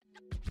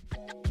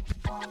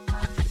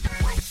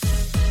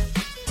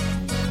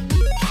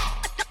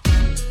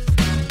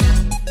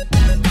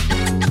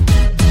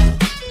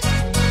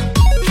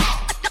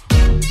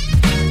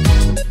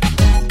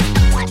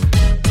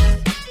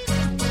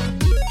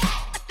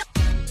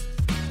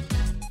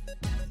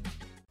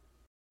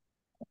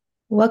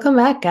Welcome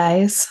back,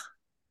 guys,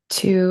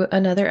 to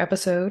another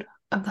episode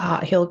of the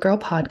Hot Healed Girl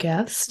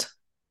podcast.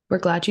 We're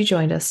glad you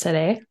joined us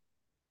today.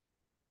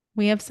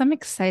 We have some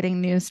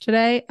exciting news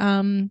today.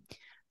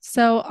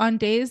 So on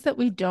days that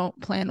we don't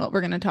plan what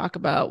we're going to talk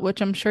about,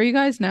 which I'm sure you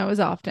guys know is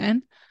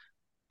often,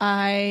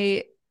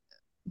 I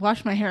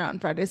wash my hair on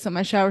Friday, so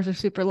my showers are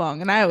super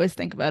long, and I always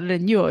think about it,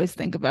 and you always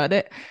think about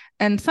it.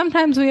 And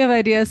sometimes we have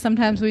ideas,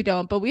 sometimes we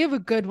don't, but we have a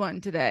good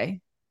one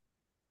today.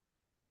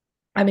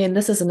 I mean,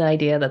 this is an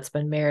idea that's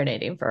been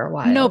marinating for a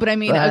No, while, but I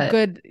mean a but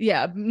good,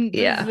 yeah, this is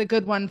yeah. a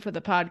good one for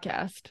the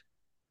podcast.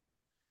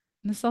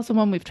 And this is also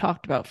one we've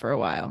talked about for a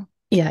while.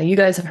 Yeah, you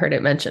guys have heard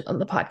it mentioned on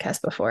the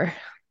podcast before.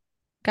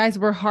 Guys,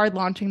 we're hard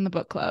launching the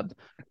book club.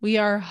 We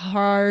are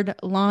hard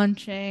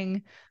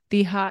launching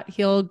the Hot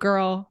Heel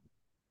Girl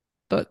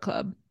book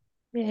club.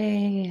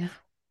 Yay.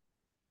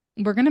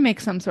 We're going to make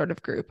some sort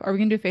of group. Are we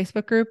going to do a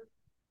Facebook group?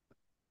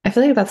 I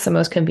feel like that's the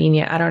most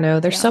convenient. I don't know.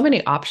 There's Yeah. so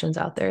many options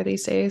out there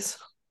these days,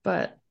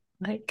 but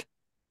like,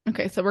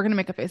 Okay, so we're going to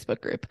make a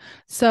Facebook group.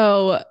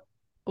 So,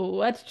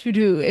 what to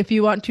do if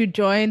you want to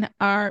join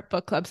our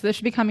book club? So, this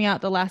should be coming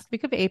out the last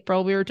week of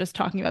April. We were just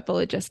talking about the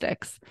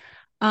logistics.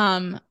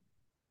 Um,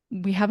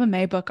 we have a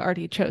May book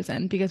already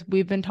chosen because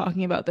we've been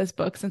talking about this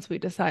book since we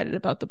decided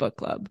about the book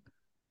club.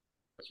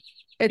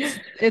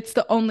 It's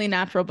the only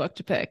natural book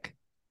to pick.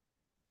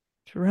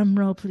 Drum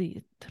roll,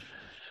 please.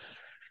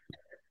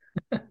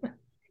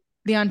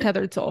 The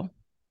Untethered Soul.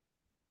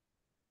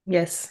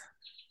 yes.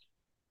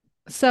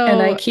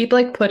 And I So, keep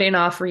like putting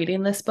off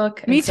reading this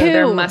book, and me so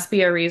there too. must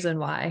be a reason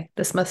why.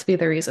 This must be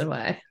the reason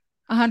why.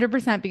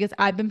 100% because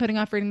I've been putting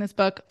off reading this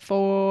book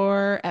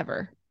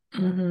forever.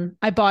 Hmm.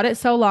 I bought it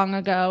so long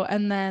ago,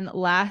 and then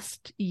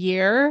last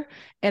year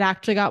it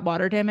actually got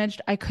water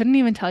damaged. I couldn't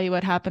even tell you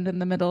what happened in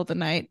the middle of the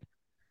night.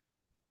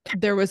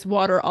 There was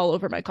water all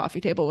over my coffee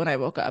table when I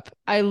woke up.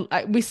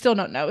 We still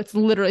don't know. It's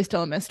literally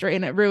still a mystery,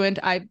 and it ruined.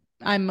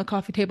 I'm a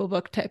coffee table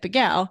book type of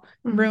gal,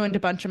 ruined a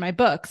Hmm. bunch of my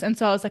books, and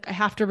so I was like, I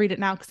have to read it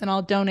now because then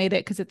I'll donate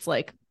it because it's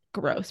like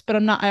gross. But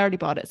I'm not. I already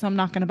bought it, so I'm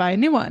not going to buy a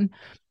new one.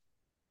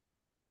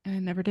 And I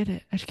never did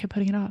it. I just kept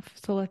putting it off.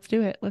 So let's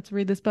do it. Let's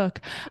read this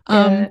book.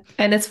 Yeah. Um,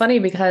 And it's funny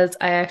because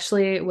I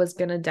actually was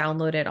going to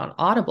download it on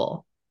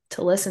Audible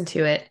to listen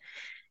to it.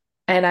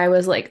 And I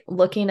was like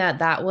looking at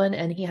that one,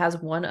 and he has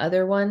one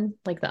other one,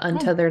 like The oh,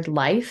 Untethered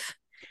Life.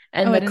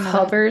 oh, And I the didn't know that.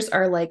 covers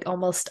are like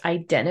almost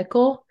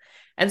identical.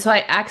 And so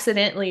I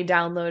accidentally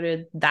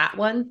downloaded that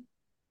one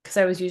because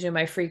I was using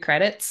my free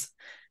credits.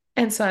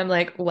 And so I'm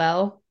like,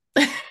 well,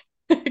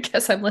 I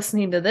guess I'm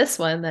listening to this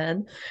one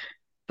then.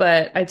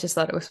 But I just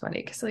thought it was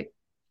funny because like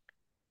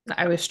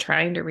I was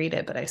trying to read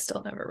it, but I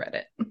still never read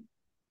it.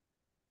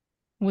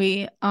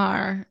 We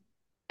are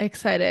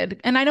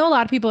excited. And I know a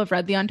lot of people have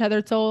read The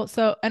Untethered Soul.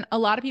 So, and a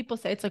lot of people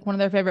say it's like one of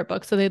their favorite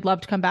books. So they'd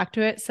love to come back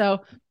to it.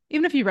 So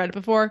even if you read it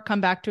before, come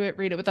back to it,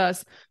 read it with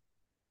us.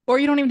 Or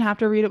you don't even have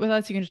to read it with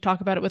us. You can just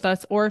talk about it with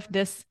us. Or if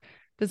this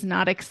does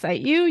not excite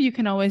you, you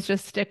can always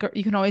just stick, or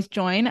you can always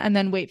join and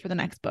then wait for the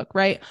next book,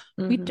 right?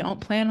 We Hmm. don't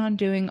plan on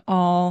doing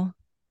all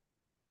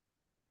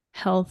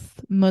health,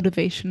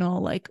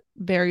 motivational, like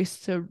very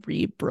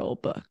cerebral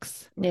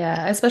books.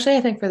 Yeah, especially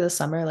I think for the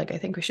summer, like I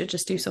think we should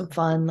just do some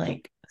fun,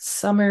 like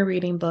summer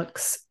reading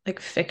books, like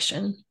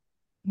fiction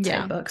type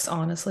Yeah. books,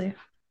 honestly,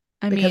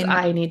 I because mean,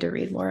 I need to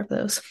read more of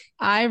those.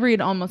 I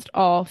read almost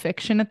all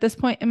fiction at this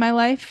point in my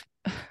life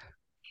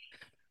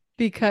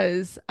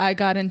because I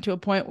got into a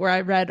point where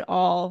I read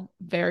all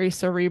very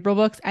cerebral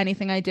books.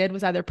 Anything I did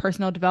was either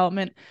personal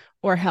development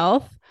or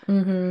health.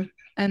 Hmm.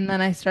 And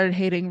then I started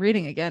hating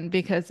reading again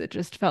because it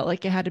just felt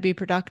like it had to be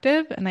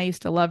productive. And I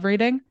used to love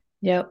reading.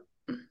 Yep.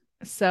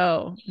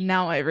 So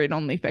now I read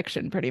only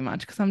fiction pretty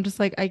much because I'm just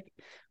like,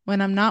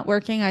 when I'm not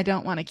working, I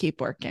don't want to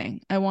keep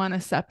working. I want to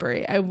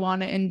separate. I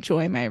want to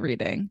enjoy my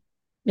reading.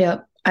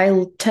 Yep.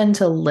 Tend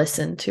to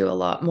listen to a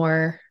lot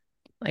more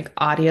like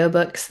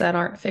audiobooks that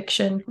aren't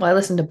fiction. Well, I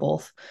listen to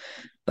both,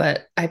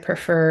 but I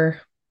prefer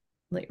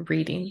like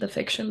reading the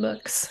fiction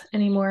books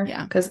anymore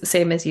Yeah. because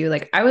same as you,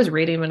 like I was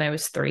reading when I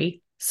was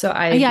 3. So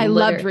Yeah, I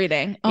loved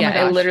reading. Oh yeah, my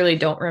I gosh. literally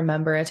don't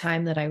remember a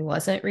time that I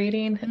wasn't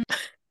reading.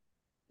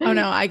 Oh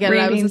no, I get it.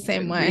 I was the Reading,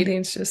 same way.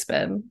 reading's just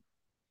been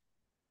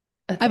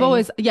a I've thing.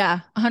 always,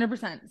 yeah,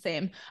 100%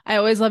 same. I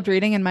always loved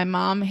reading, and my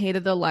mom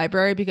hated the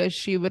library because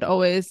she would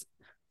always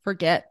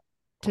forget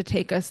to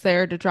take us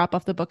there to drop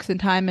off the books in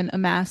time and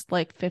amassed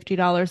like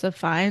 $50 of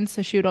fines.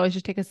 So she would always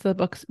just take us to the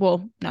books.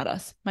 Well, not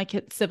us. My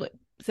kids,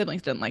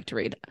 siblings didn't like to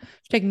read.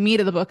 She'd take me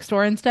to the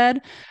bookstore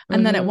instead.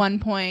 And then at Hmm. one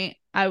point,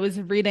 I was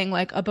reading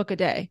like a book a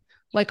day,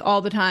 like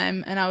all the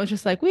time. And I was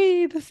just like,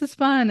 wee, this is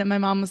fun. And my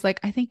mom was like,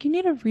 I think you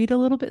need to read a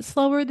little bit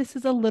slower. This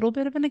is a little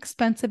bit of an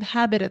expensive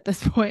habit at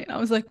this point. I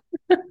was like,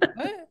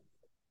 what?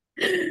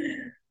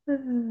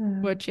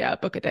 Which, yeah, a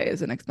book a day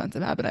is an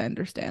expensive habit. I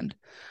understand.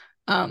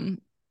 Um,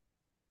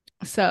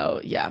 so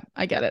yeah,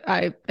 I get it.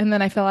 And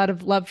then I fell out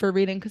of love for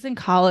reading because in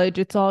college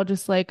it's all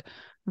just like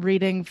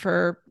reading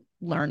for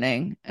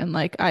learning. And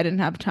like I didn't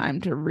have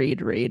time to read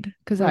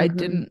because I Hmm.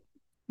 didn't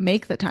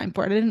make the time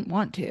for it. I didn't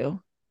want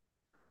to.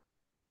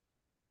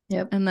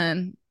 Yep. And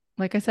then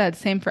like I said,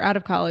 same for out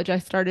of college. I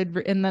started,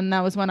 and then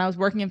that was when I was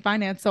working in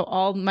finance. So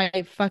all my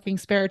fucking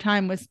spare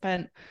time was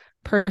spent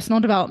personal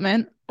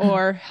development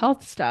or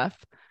health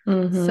stuff.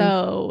 Mm-hmm.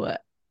 So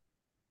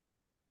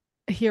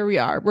here we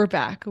are. We're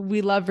back.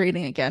 We love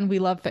reading again. We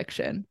love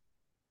fiction.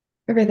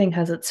 Everything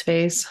has its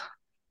phase.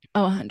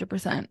 Oh,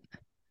 100%.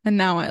 And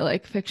now I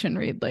like fiction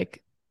read.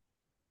 Like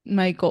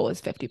my goal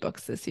is 50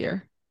 books this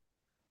year.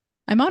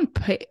 I'm on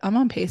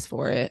pace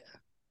for it.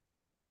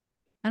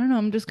 I don't know.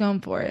 I'm just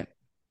going for it.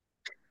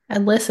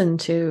 And listen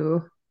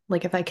to,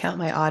 like, if I count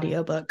my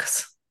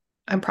audiobooks,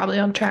 I'm probably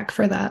on track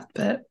for that.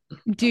 But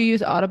Do you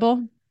use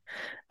Audible?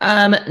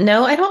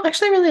 no, I don't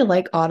actually really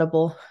like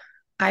Audible.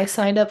 I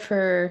signed up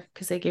for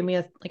because they gave me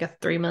a like a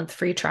 3 month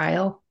free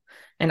trial.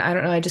 And I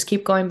don't know, I just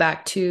keep going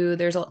back to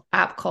there's an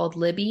app called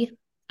Libby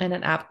and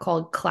an app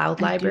called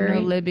Cloud I do know Library,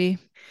 Libby.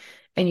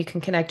 and you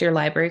can connect your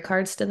library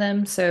cards to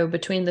them. So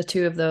between the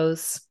two of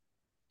those,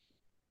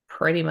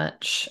 pretty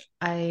much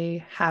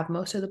I have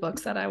most of the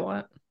books that I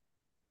want.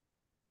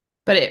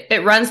 But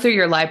it runs through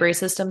your library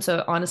system, so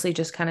it honestly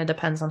just kind of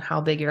depends on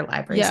how big your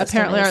library Yeah, system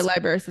apparently our is.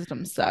 library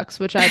system sucks,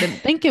 which I didn't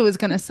think it was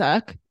gonna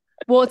suck.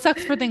 Well, it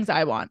sucks for things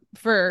I want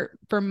for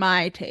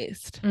my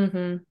taste.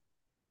 Mm-hmm.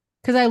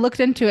 Because I looked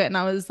into it and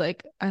I was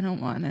like, I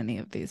don't want any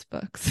of these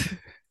books.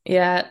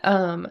 Yeah,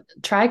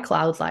 try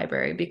Cloud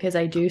Library because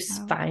I do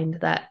Wow. find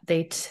that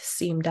they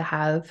seem to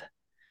have,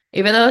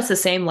 even though it's the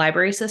same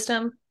library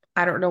system,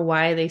 I don't know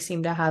why they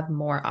seem to have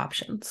more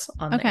options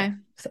on Okay. there.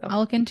 So, I'll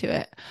look into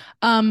it.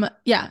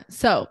 Yeah,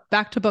 so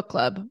back to book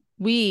club.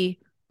 We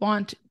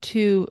want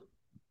to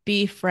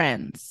be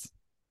friends.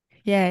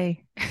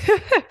 Yay.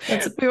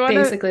 that's We want to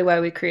basically why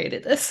we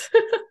created this.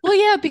 Well,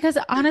 yeah, because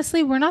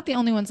honestly, we're not the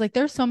only ones. Like,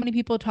 there's so many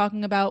people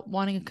talking about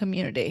wanting a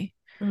community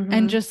and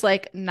Mm-hmm. just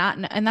like not,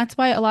 and that's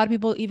why a lot of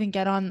people even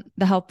get on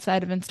the health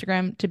side of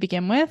Instagram to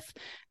begin with.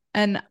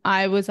 And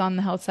I was on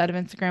the health side of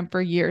Instagram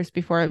for years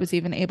before I was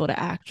even able to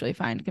actually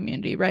find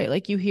community, right?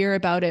 Like, you hear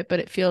about it, but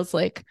it feels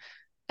like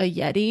a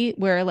Yeti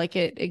where like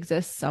it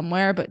exists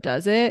somewhere, but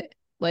does it?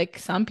 Like,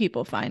 some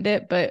people find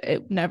it, but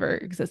it never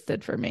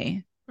existed for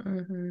me.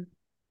 Mm-hmm.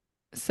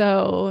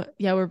 So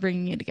yeah, we're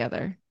bringing you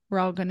together. We're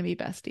all going to be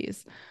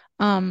besties.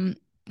 Um,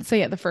 so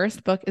yeah, the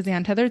first book is The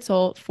Untethered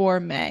Soul for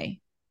May.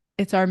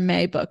 It's our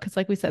May book because,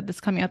 like we said, this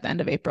is coming out the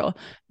end of April.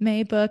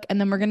 May book, and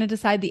then we're going to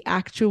decide the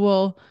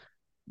actual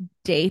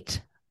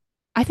date.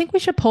 I think we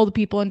should poll the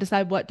people and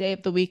decide what day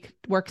of the week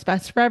works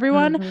best for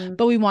everyone. Mm-hmm.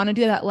 But we want to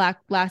do that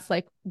last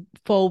like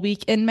full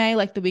week in May,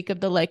 like the week of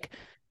the like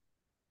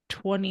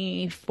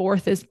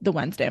 24th is the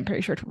Wednesday. I'm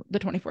pretty sure the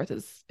 24th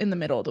is in the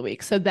middle of the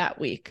week. So that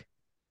week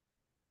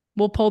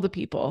we'll poll the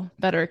people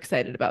that are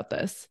excited about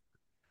this,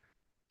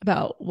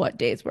 about what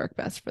days work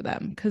best for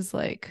them. Cause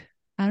like,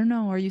 I don't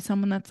know, are you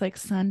someone that's like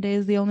Sunday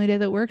is the only day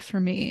that works for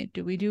me?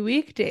 Do we do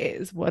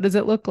weekdays? What does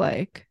it look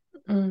like?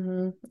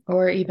 Mm-hmm.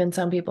 Or even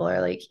some people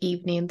are like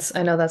evenings.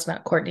 I know that's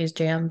not Courtney's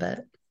jam,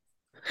 but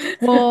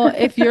Well,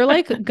 if you're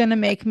like gonna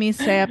make me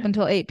stay up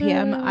until 8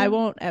 p.m., I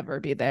won't ever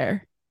be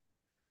there.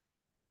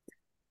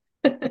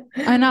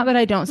 Not that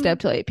I don't stay up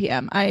till 8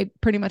 p.m. I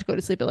pretty much go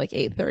to sleep at like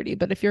 8:30.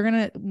 But if you're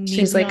gonna need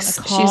she's me like on a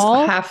she's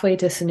call, halfway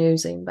to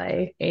snoozing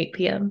by 8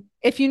 p.m.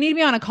 if you need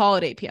me on a call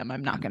at 8 p.m.,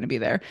 I'm not going to be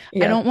there. I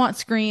Yeah. don't want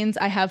screens.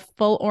 I have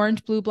full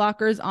orange blue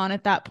blockers on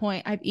at that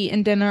point. I've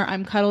eaten dinner.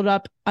 I'm cuddled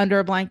up under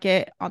a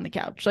blanket on the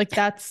couch. Like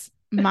that's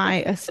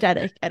my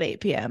aesthetic at 8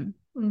 p.m.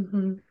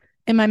 Mm-hmm.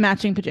 in my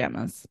matching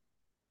pajamas.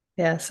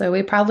 Yeah, so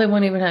we probably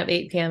won't even have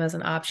 8 p.m. as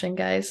an option,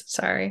 guys.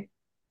 Sorry.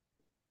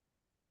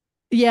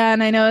 Yeah,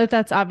 and I know that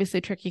that's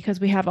obviously tricky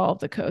because we have all of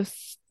the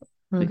coasts.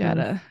 We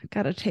Mm-hmm.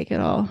 gotta take it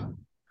all.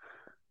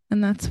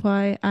 And that's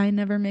why I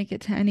never make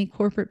it to any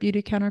corporate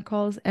beauty counter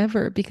calls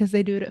ever because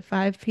they do it at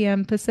 5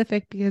 p.m.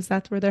 Pacific because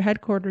that's where their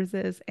headquarters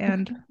is.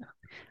 And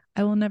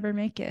I will never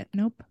make it.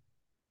 Nope.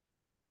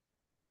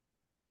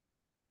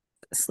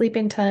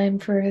 Sleeping time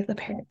for the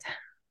parent.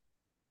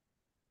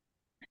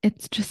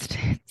 It's just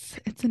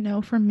it's a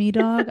no from me,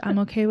 dog. I'm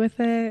okay with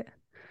it.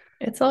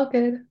 It's all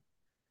good.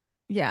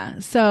 Yeah.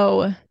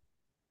 So,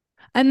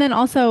 and then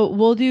also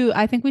we'll do,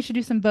 I think we should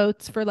do some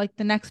votes for like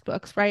the next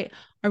books, right?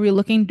 Are we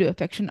looking to do a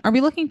fiction? Are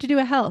we looking to do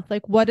a health?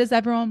 Like what does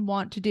everyone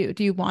want to do?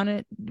 Do you want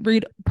to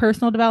read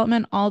personal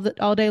development all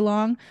day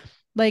long?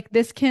 Like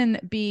this can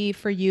be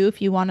for you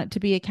if you want it to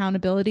be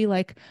accountability.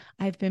 Like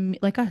I've been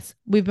like us,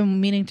 we've been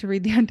meaning to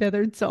read The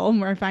Untethered Soul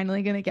and we're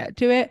finally going to get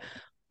to it.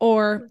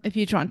 Or if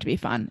you just want it to be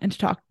fun and to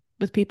talk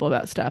with people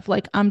about stuff,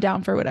 like I'm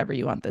down for whatever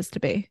you want this to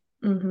be.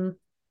 Mm-hmm.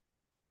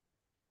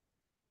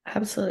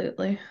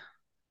 Absolutely.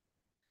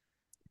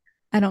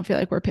 I don't feel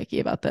like we're picky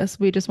about this.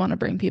 We just want to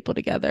bring people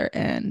together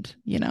and,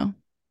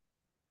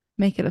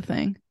 make it a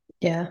thing.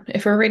 Yeah.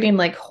 If we're reading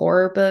like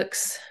horror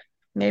books,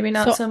 maybe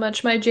not So so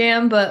much my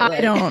jam, but I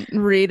like, don't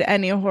read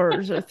any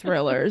horrors or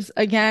thrillers.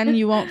 Again,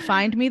 you won't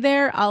find me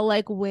there. I'll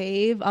like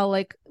wave, I'll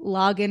like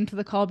log into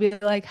the call, be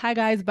like, hi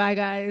guys, bye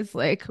guys.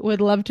 Like, would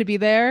love to be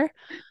there.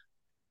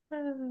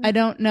 I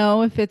don't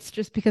know if it's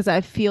just because I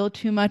feel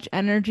too much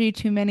energy,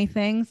 too many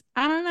things.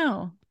 I don't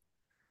know.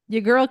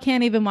 Your girl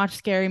can't even watch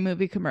scary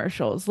movie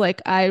commercials.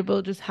 Like I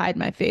will just hide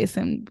my face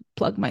and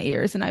plug my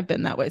ears, and I've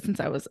been that way since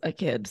I was a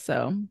kid.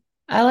 So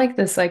I like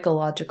the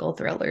psychological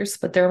thrillers,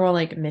 but they're more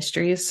like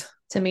mysteries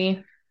to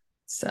me.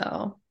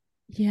 So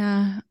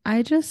yeah,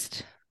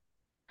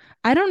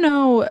 I don't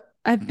know.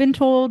 I've been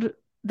told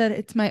that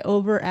it's my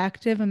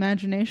overactive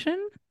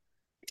imagination,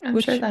 I'm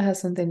sure which, that has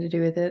something to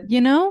do with it.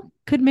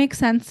 could make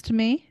sense to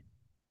me.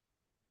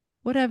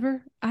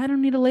 Whatever. I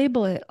don't need to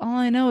label it. All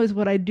I know is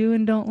what I do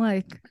and don't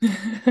like.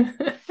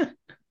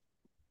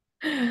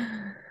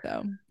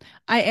 So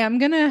I am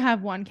gonna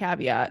have one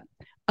caveat.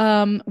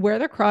 Where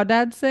the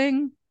Crawdads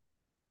Sing,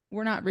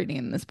 we're not reading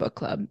in this book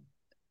club.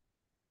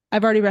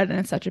 I've already read it and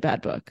it's such a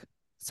bad book.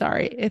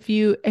 Sorry. If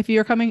you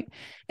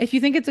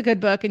think it's a good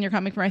book and you're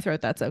coming for my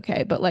throat, that's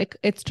okay. But like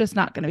it's just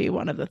not gonna be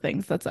one of the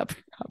things that's up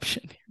for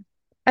option.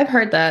 I've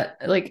heard that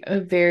like a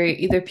very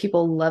either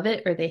people love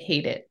it or they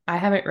hate it. I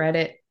haven't read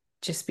it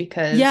just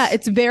Yeah, because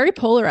it's very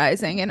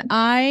polarizing. And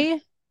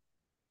I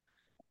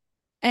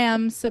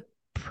am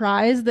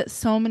surprised that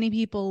so many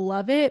people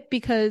love it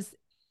because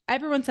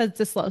everyone says it's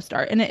a slow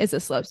start, and it is a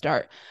slow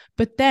start.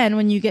 But then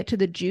when you get to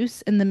the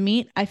juice and the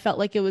meat, I felt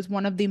like it was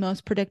one of the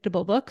most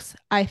predictable books.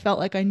 I felt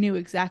like I knew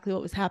exactly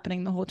what was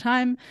happening the whole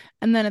time.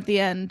 And then at the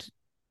end,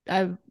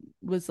 I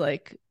was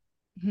like,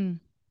 hmm,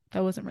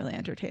 that wasn't really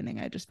entertaining.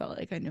 I just felt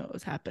like I knew what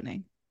was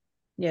happening.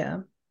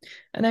 yeah.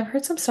 And I've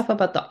heard some stuff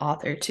about the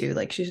author too.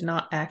 Like she's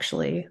not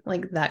actually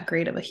like that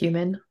great of a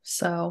human.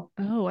 So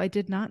Oh, I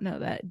did not know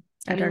that.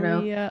 I don't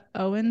know. Delia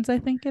Owens, I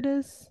think it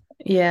is.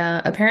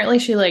 Yeah, apparently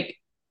she like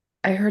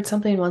I heard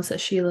something once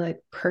that she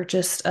like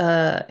purchased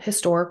a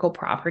historical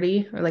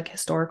property or like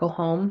historical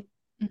home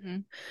Mm-hmm.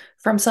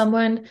 from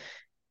someone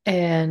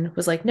and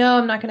was like, no,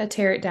 I'm not going to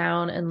tear it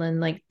down, and then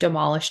like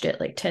demolished it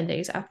like 10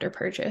 days after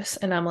purchase.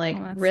 And I'm Oh,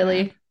 like, that's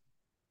sad. really?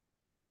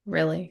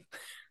 Really?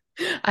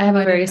 I have Oh,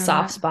 a I very didn't know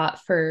soft that.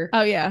 spot for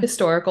Oh, yeah.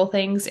 historical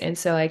things, and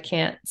so I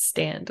can't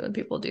stand when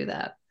people do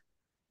that.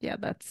 Yeah,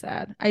 that's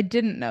sad. I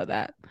didn't know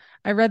that.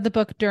 I read the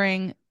book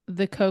during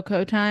the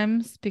Coco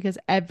times because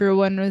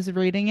everyone was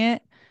reading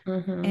it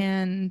Hmm.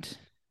 and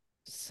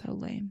so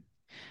lame.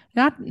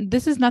 Not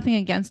this is nothing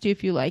against you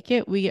if you like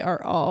it. We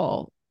are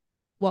all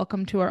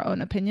welcome to our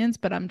own opinions,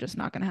 but I'm just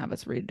not going to have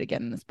us read it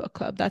again in this book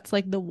club. That's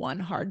like the one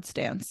hard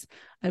stance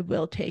I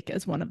will take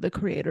as one of the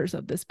creators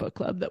of this book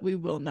club that we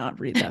will not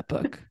read that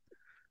book.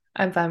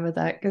 I'm fine with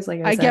that because,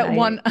 like I I said, get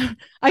one.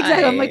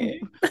 Exactly. I'm like,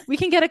 I, we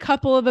can get a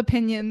couple of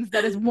opinions.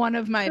 That is one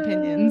of my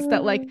opinions.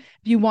 That like, if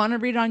you want to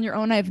read it on your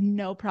own, I have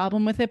no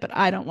problem with it. But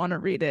I don't want to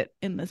read it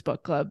in this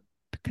book club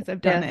because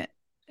I've done yeah. it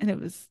and it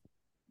was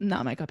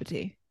not my cup of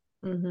tea.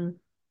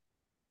 Hmm.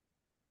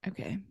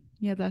 Okay,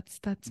 yeah, that's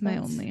my That's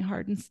only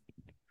hard. And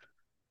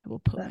I will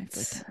put my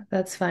foot down.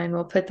 that's fine.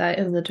 We'll put that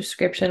in the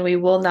description. We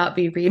will not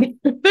be reading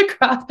the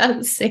crap out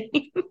of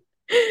Sing.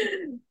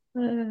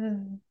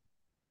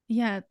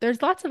 Yeah,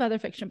 there's lots of other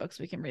fiction books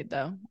we can read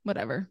though.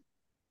 Whatever.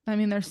 I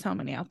mean, there's so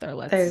many out there.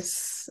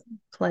 There's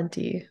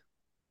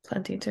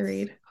plenty to Let's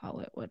read. call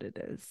it what it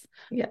is.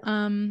 Yeah.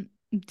 Um,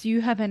 do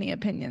you have any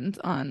opinions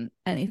on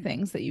any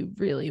things that you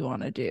really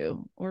want to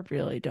do or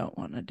really don't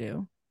want to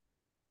do?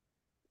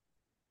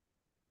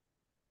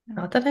 No,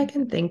 Not that I I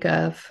can can. think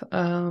of.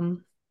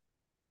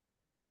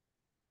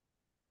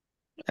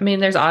 I mean,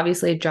 there's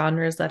obviously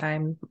genres that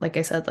I'm, like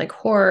I said, like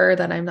horror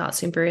that I'm not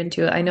super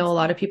into. I know a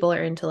lot Same. of people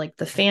are into like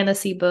the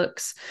fantasy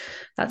books.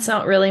 That's Yeah.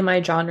 not really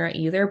my genre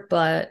either,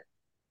 but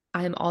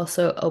I'm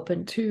also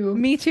open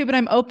to, Me too, but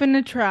I'm open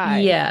to try.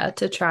 yeah,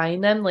 to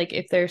trying them. Like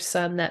if there's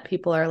some that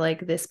people are like,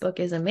 this book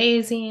is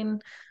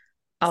amazing,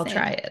 I'll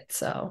try Same. it.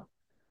 So,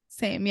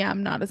 Same. Yeah,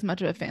 I'm not as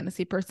much of a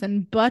fantasy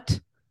person, but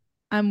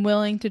I'm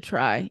willing to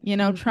try.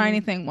 Try mhm.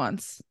 anything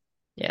once.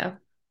 Yeah.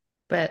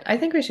 But I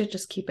think we should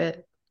just keep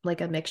it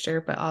like a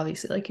mixture, but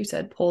obviously, like you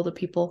said, poll the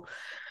people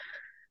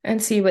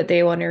and see what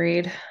they want to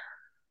read.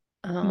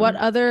 What Um,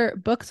 other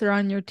books are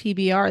on your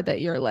TBR that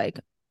you're like,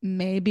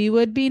 maybe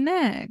would be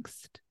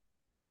next?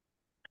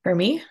 for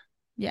me,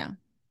 Yeah.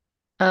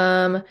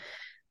 um,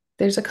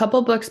 there's a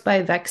couple books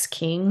by Vex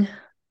King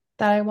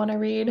that I want to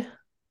read.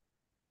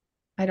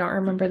 I don't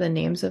remember the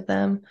names of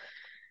them.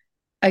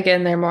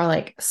 Again, they're more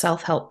like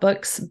self-help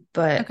books,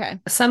 but Okay.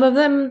 some of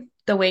them,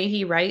 the way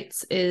he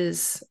writes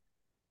is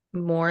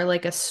more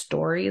like a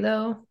story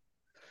though.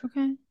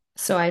 Okay.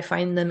 So I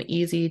find them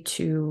easy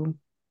to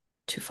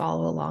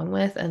follow along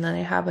with. And then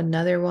I have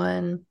another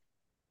one.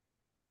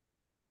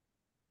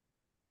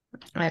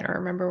 I don't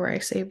remember where I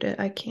saved it.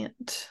 I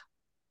can't.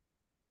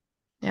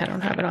 Yeah, I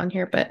don't have it on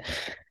here, but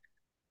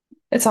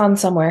it's on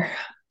somewhere.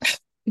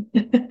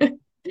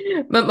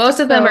 But most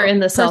of them are So in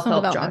the personal self-help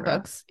development genre.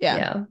 books. Yeah.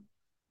 Yeah.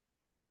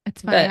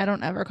 It's funny. I But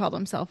don't ever call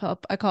them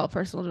self-help. I call it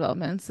personal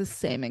development. It's the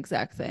same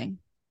exact thing.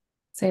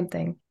 same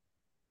thing.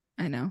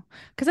 I know.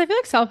 Because I feel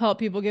like self-help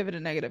people give it a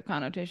negative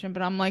connotation,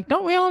 but I'm like,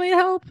 don't we all need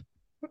help?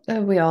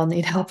 We all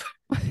need help.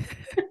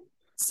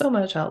 So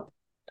much help.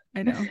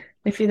 I know.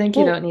 If you think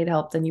you don't Well, need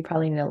help, then you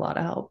probably need a lot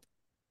of help.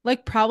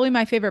 Like probably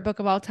my favorite book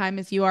of all time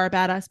is You Are a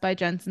Badass by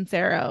Jen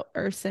Sincero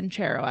or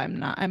Sincero.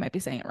 I might be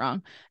saying it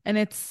wrong. And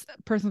it's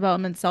personal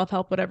development,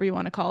 self-help, whatever you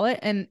want to call it.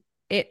 And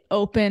it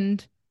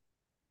opened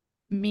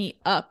me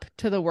up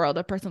to the world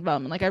of personal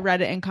development. Like I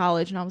read it in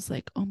college and I was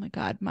like, oh my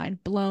God,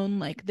 mind blown.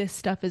 Like this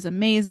stuff is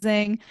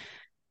amazing.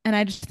 And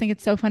I just think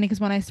it's so funny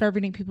because when I started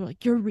reading, people were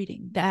like, you're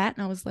reading that.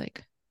 And I was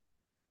like,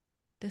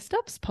 this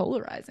stuff's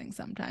polarizing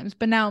sometimes.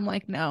 But now I'm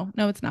like, no,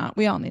 no, it's not.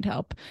 We all need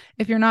help.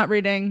 If you're not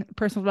reading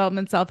personal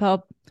development,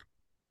 self-help,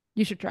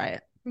 you should try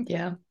it.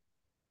 Yeah.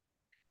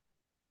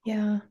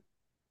 Yeah.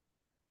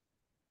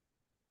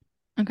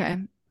 Okay.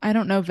 I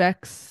don't know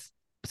Vex.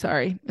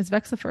 Sorry. Is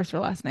Vex the first or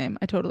last name?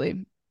 I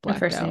totally The blacked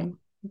first out. name,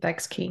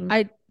 Vex King.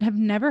 I have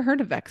never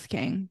heard of Vex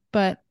King,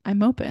 but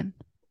I'm open.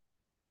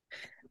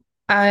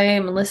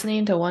 I'm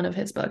listening to one of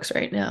his books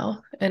right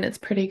now, and it's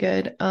pretty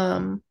good.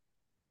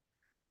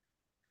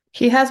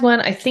 He has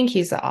one, I think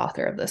he's the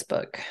author of this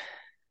book.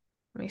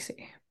 Let me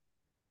see.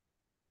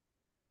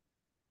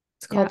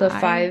 It's Yeah, called The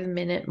 5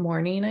 Minute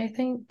Morning, I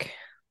think.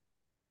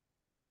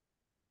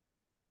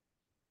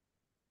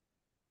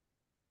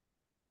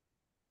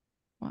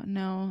 well,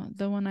 no,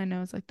 the one I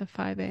know is like the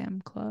 5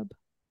 a.m. club.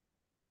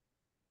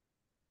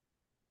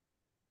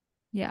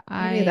 Yeah,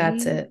 Maybe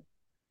that's it.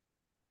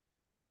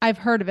 I've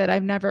heard of it.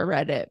 I've never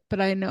read it, but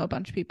I know a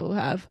bunch of people who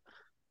have.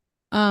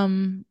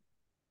 Um,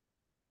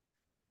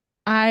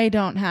 I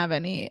don't have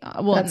any.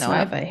 Well, That's no,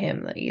 not I've by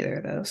him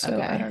either, though,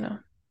 so I okay. don't know.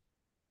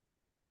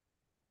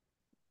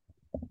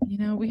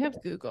 We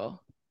have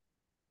Google.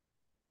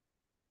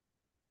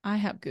 I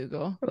have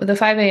Google. The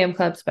 5 a.m.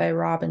 Club's by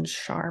Robin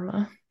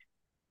Sharma.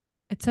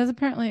 It says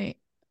apparently,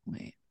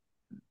 wait,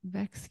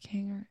 Vex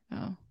King or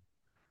oh,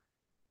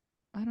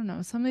 I don't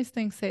know. Some of these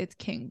things say it's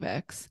King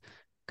Vex.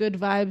 Good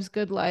vibes,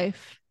 good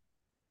life,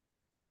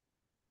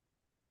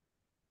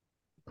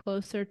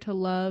 closer to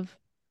love.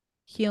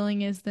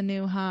 Healing is the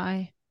new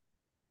high.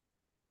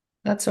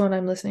 That's the one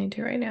I'm listening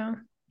to right now.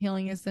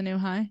 Healing is the new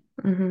high.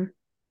 Hmm.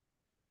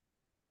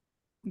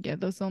 Yeah,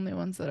 those are the only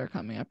ones that are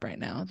coming up right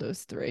now.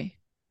 Those three.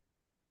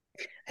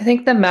 I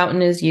think The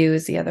Mountain Is You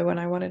is the other one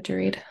I wanted to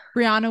read.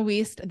 Brianna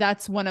Wiest,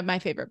 that's one of my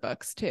favorite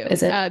books too.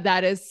 Is it?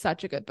 That is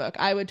such a good book.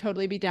 I would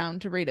totally be down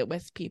to read it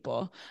with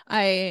people.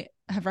 I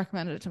have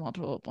recommended it to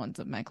multiple ones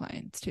of my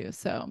clients too.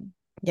 So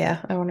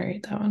Yeah, I want to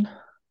read that one.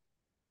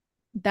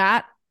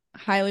 that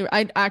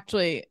I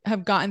actually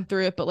have gotten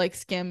through it, but like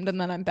skimmed and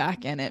then I'm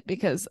back in it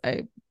because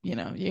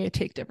you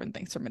take different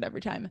things from it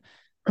every time.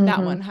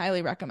 That one, Hmm.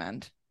 highly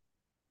recommend.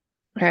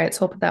 All right,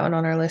 so we'll put that one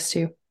on our list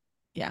too.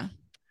 Yeah.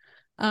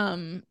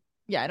 Um,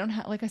 yeah, I don't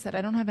have, like I said,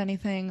 I don't have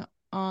anything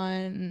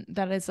on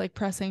that is like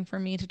pressing for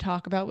me to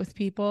talk about with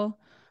people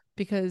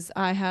because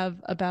I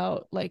have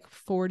about like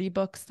 40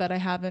 books that I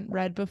haven't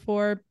read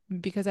before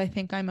because I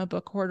think I'm a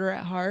book hoarder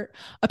at heart.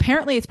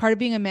 Apparently, it's part of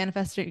being a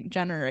manifesting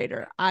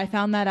generator. I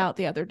found that out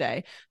the other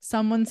day.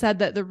 Someone said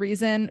that the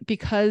reason,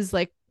 because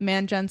like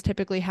man gens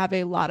typically have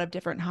a lot of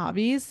different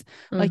hobbies,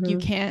 like you Hmm.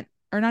 can't,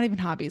 or not even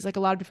hobbies, like a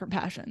lot of different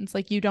passions.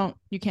 Like you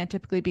can't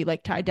typically be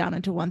like tied down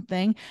into one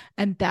thing.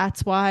 And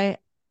that's why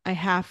I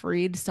half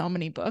read so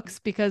many books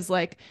because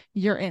like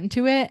you're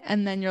into it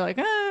and then you're like,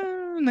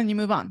 ah, and then you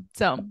move on.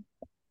 So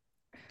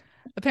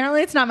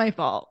apparently it's not my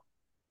fault.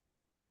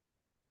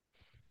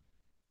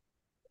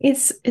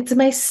 It's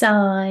my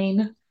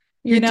sign.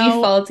 You're You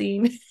know,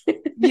 defaulting.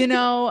 you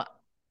know,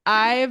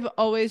 I've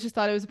always just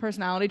thought it was a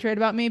personality trait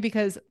about me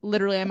because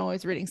literally I'm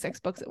always reading 6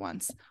 books at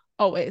once.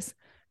 Always.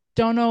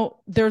 Don't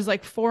know. There's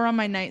like 4 on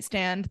my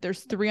nightstand.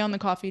 There's 3 on the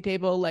coffee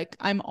table. Like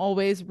I'm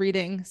always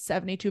reading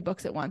 72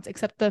 books at once,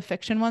 except the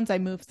fiction ones I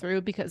move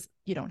through because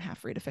you don't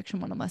have to read a fiction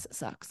one unless it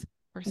sucks,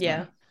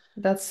 Yeah, personally.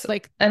 that's,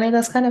 Like, I mean,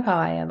 that's kind of how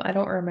I am. I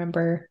don't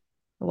remember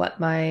what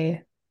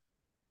my,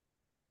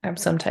 I'm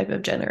some type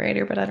of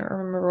generator, but I don't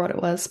remember what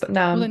it was. But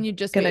now well, then I'm you'd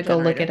just be gonna a go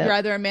look generator. it You're up.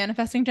 either a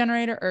manifesting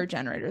generator or a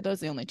generator. Those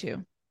are the only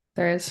two.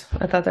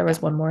 I thought there Yeah.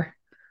 was one more.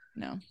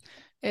 No.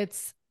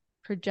 It's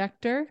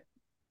projector,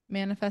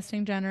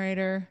 manifesting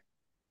generator,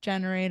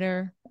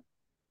 generator,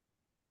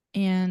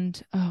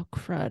 and oh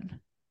crud.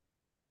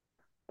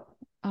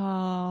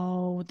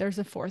 Oh, there's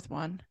a fourth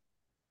one.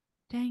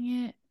 Dang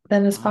it.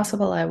 Then Come it's on.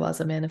 possible I was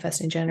a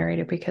manifesting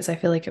generator because I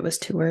feel like it was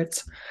 2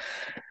 words.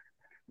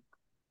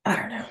 I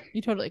don't know.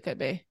 You totally could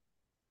be.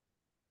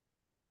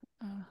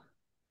 Uh,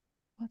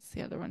 what's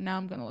the other one? Now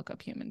I'm gonna look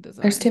up human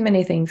There's too design.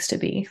 many things to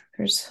be.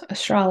 There's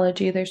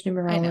astrology, there's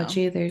I know.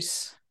 numerology,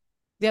 there's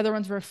The other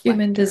one's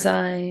human reflector.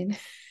 design.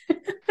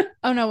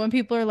 Oh no, when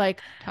people are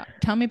like,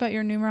 tell me about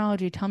your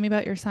numerology, tell me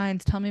about your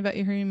signs, tell me about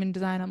your human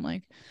design, I'm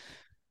like,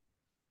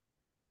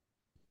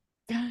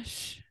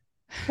 gosh.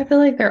 I feel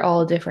like they're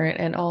all different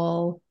and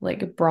all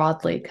like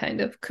broadly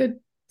kind of could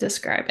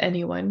describe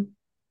anyone.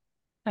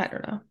 I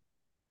don't know.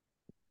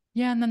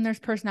 Yeah, and then there's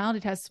personality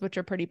tests, which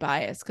are pretty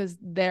biased because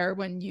they're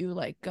when you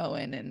like go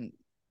in and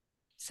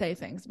say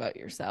things about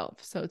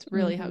yourself. So it's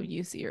really how Hmm.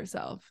 you see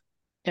yourself.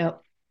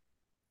 Yep.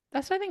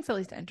 That's what I think is at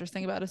least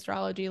interesting about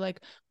astrology,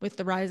 like with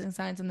the rising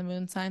signs and the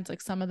moon signs.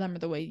 Like some of them are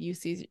the way you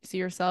see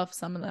yourself,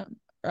 some of them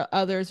or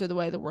others are the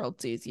way the world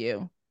sees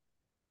you.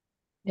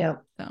 Yeah.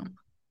 So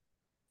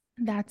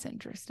that's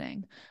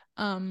interesting.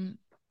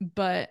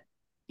 But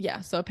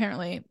yeah, so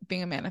apparently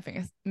being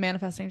a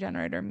manifesting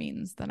generator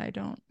means that I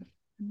don't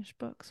finish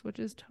books, which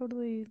is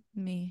totally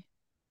me.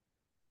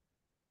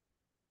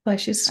 Why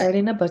she's I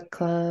starting a book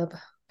club.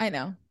 I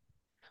know.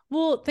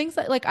 Well, things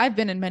like I've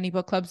been in many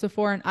book clubs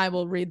before and I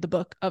will read the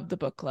book of the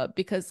book club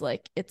because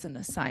like it's an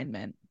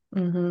assignment.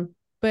 Mm-hmm.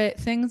 But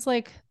things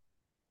like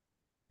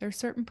there's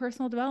certain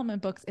personal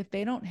development books, if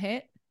they don't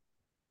hit,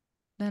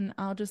 then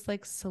I'll just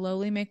like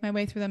slowly make my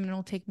way through them and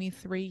it'll take me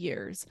 3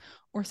 years.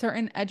 Or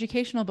certain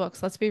educational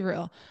books, let's be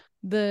real.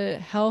 The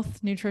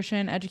health,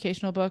 nutrition,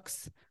 educational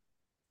books,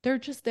 they're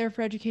just there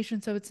for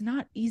education. So it's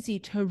not easy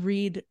to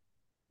read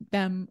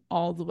them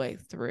all the way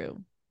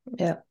through.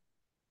 Yeah.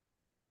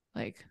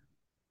 Like,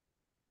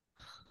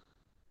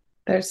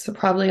 There's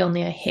probably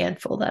only a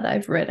handful that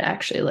I've read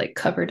actually like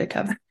cover to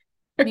cover.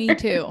 me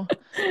too.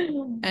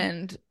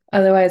 And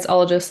Otherwise,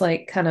 I'll just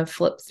like kind of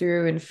flip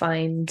through and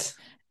find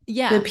the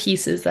yeah,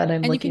 pieces that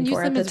I'm and you can looking use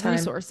for at them the as time.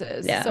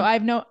 resources. So Yeah.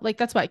 I've no like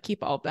that's why I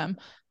keep all of them.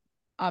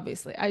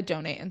 Obviously, I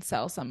donate and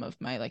sell some of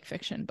my like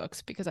fiction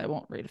books because I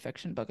won't read a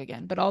fiction book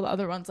again, but all the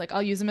other ones like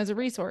I'll use them as a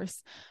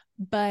resource.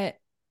 But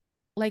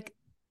like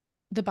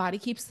The Body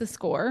Keeps the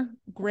Score,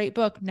 great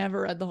book,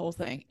 never read the whole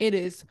thing. It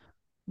is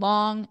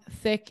long,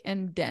 thick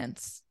and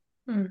dense.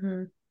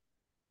 Mm-hmm.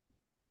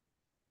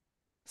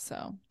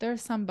 So,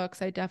 there's some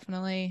books I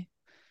definitely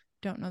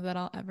don't know that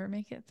I'll ever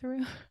make it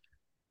through,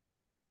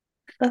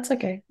 That's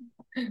okay.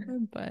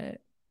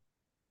 but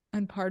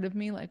and part of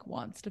me like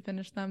wants to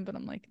finish them, but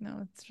I'm like, no,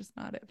 it's just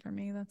not it for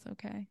me. That's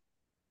okay.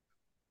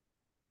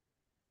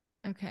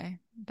 Okay.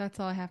 That's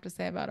all I have to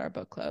say about our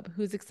book club.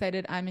 Who's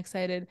excited? I'm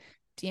excited.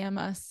 DM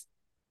us.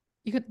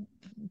 You could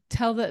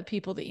tell the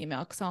people the email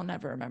because I'll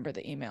never remember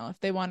the email. If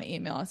they want to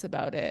email us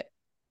about it,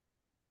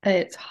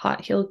 It's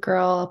Hot Healed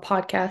Girl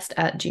podcast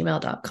at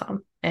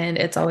gmail.com. And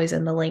it's always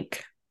in the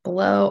link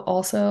below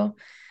also.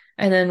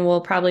 And then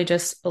we'll probably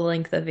just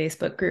link the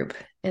Facebook group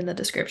in the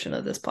description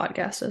of this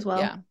podcast as yeah.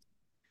 well.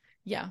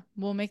 Yeah.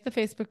 We'll make the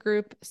Facebook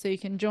group so you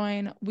can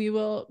join. We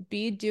will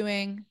be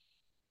doing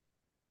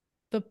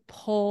the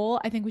poll.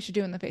 I think we should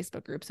do in the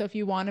Facebook group. So if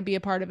you want to be a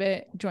part of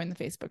it, join the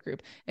Facebook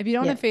group. If you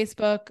don't Yeah. have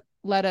Facebook,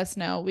 let us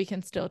know. We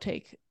can still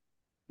take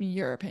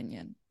your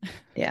opinion.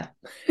 Yeah.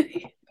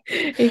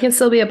 You can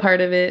still be a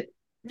part of it.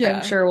 I'm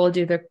Yeah. sure we'll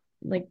do the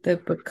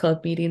book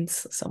club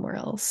meetings somewhere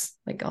else,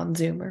 like on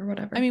Zoom or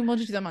I whatever. mean, we'll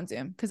just do them on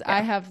Zoom because I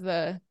Yeah. have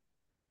the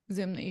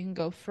Zoom that you can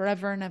go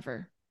forever and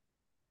ever.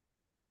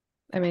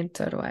 I mean,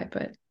 so do I,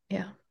 but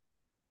yeah.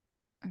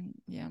 And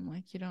yeah, I'm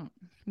like, you don't,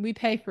 we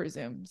pay for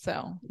Zoom.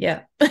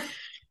 Yeah.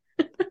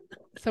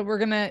 So we're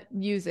going to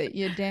use it.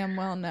 You damn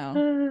well know.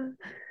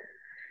 Uh,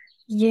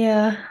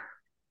 yeah.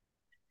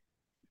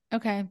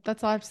 Okay.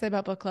 That's all I have to say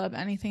about book club.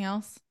 Anything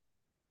else?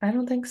 I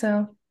don't think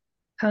so.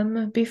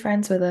 Come be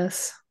friends with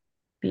us.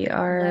 We Let's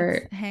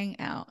are, hang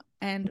out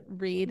and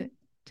read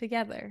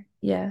together.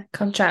 yeah,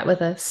 come chat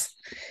with us.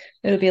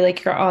 It'll be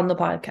like you're on the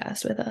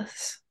podcast with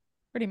us.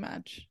 Pretty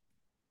much.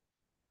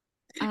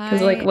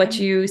 Because like I what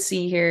am you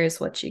see here is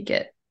what you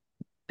get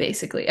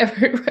basically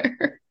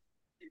everywhere.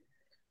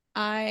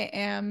 I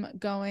am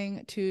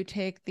going to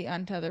take the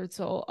Untethered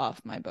Soul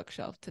off my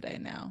bookshelf today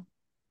now.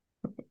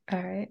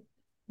 All right.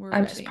 We're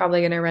I'm just ready.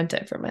 probably gonna rent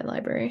it from my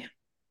library.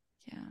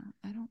 Yeah,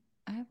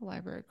 I have a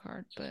library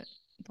card, but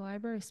the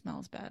library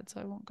smells bad,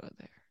 so I won't go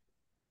there.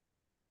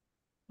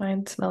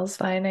 Mine smells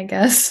fine, I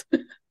guess.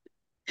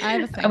 I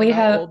have a And thing we about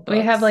have old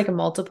we have books. like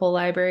multiple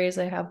libraries.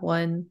 I have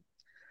one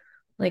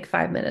like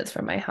 5 minutes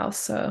from my house,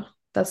 so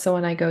that's the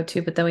one I go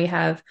to. But then we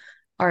have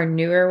our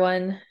newer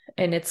one,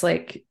 and it's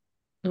like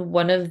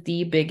one of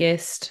the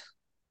biggest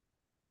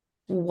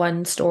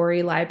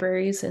one-story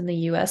libraries in the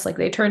US. Like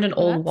they turned an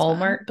Oh, old that's fun.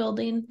 Walmart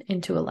building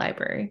into a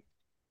library.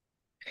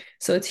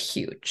 So it's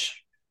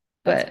huge.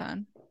 That's But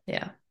fun.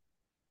 yeah,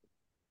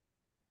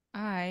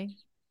 I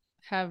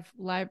have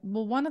well,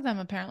 one of them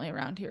apparently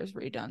around here is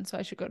redone, so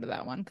I should go to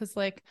that one because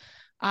like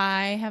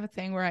I have a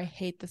thing where I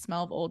hate the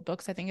smell of old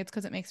books. I think it's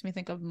because it makes me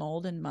think of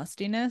mold and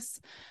mustiness.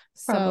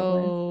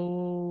 probably.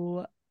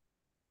 So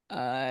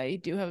I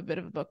do have a bit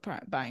of a book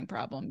buying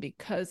problem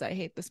because I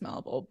hate the smell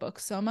of old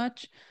books so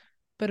much.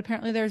 But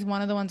apparently there's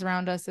one of the ones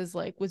around us is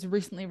like was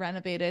recently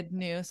renovated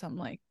new, so I'm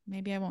like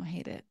maybe I won't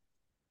hate it.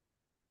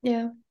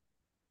 Yeah.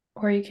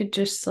 Or you could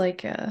just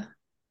like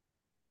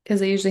because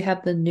they usually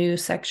have the new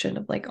section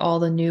of like all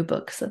the new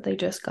books that they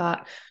just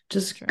got.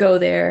 That's Just true. go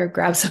there,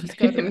 grab Just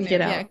go something to the and new.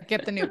 get Yeah, out.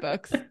 get the new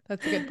books.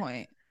 That's a good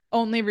point.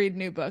 Only read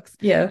new books.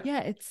 Yeah.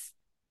 Yeah, it's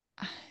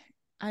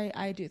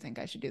I do think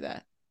I should do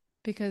that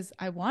because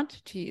I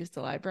want to use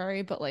the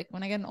library, but like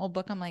when I get an old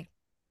book, I'm like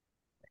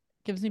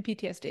gives me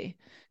PTSD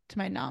to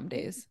my nom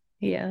days.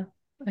 Yeah.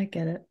 I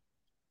get it.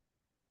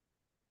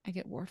 I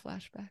get war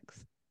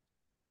flashbacks.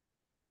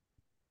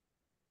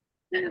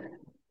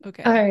 All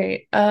Okay.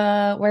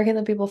 right. Where can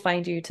the people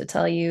find you to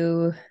tell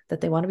you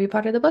that they want to be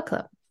part of the book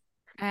club?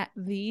 At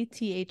the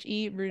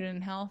THE Rooted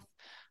in Health.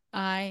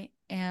 I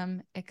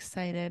am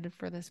excited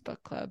for this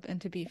book club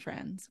and to be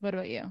friends. What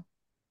about you?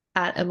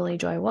 At Emily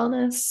Joy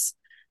Wellness.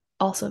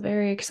 also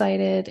very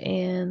excited.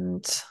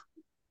 And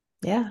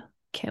yeah,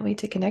 can't wait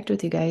to connect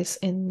with you guys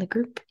in the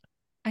group.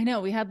 I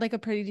know we had like a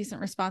pretty decent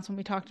response when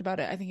we talked about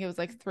it. I think it was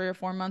like 3 or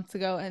 4 months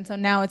ago. And so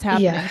now it's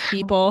Yeah. happening,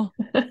 people.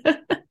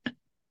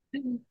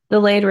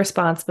 Delayed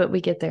response, but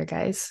we get there,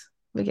 guys.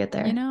 We get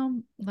You there.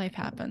 know, life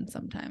happens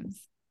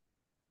sometimes.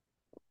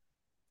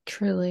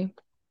 Truly.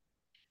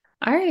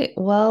 All right.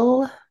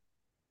 Well,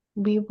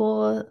 we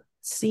will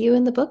see you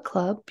in the book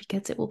club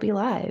because it will be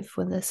live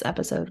when this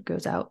episode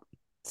goes out.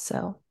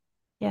 So,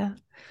 yeah.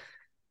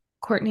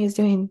 Courtney is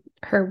doing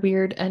her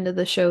weird end of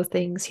the show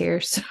things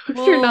here. So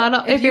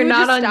Well, if if you you're would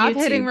not just on stop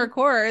hitting YouTube.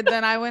 record,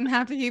 then I wouldn't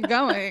have to keep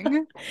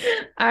going.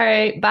 All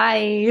right,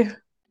 bye.